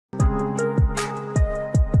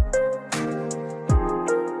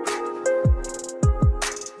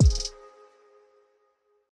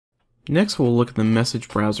Next, we'll look at the message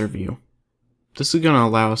browser view. This is going to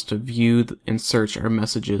allow us to view and search our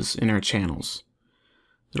messages in our channels.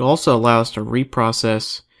 It'll also allow us to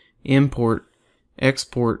reprocess, import,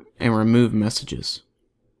 export, and remove messages.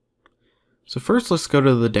 So first, let's go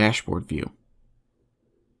to the dashboard view.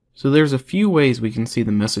 So there's a few ways we can see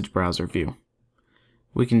the message browser view.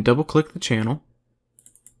 We can double click the channel.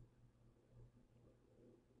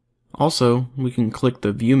 Also, we can click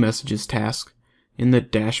the View Messages task in the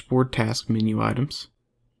Dashboard task menu items.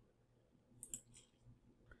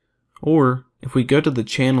 Or, if we go to the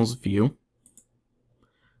Channels view,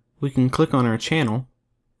 we can click on our channel,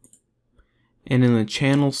 and in the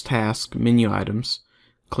Channels task menu items,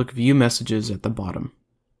 click View Messages at the bottom.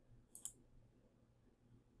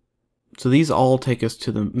 So these all take us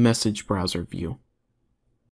to the message browser view.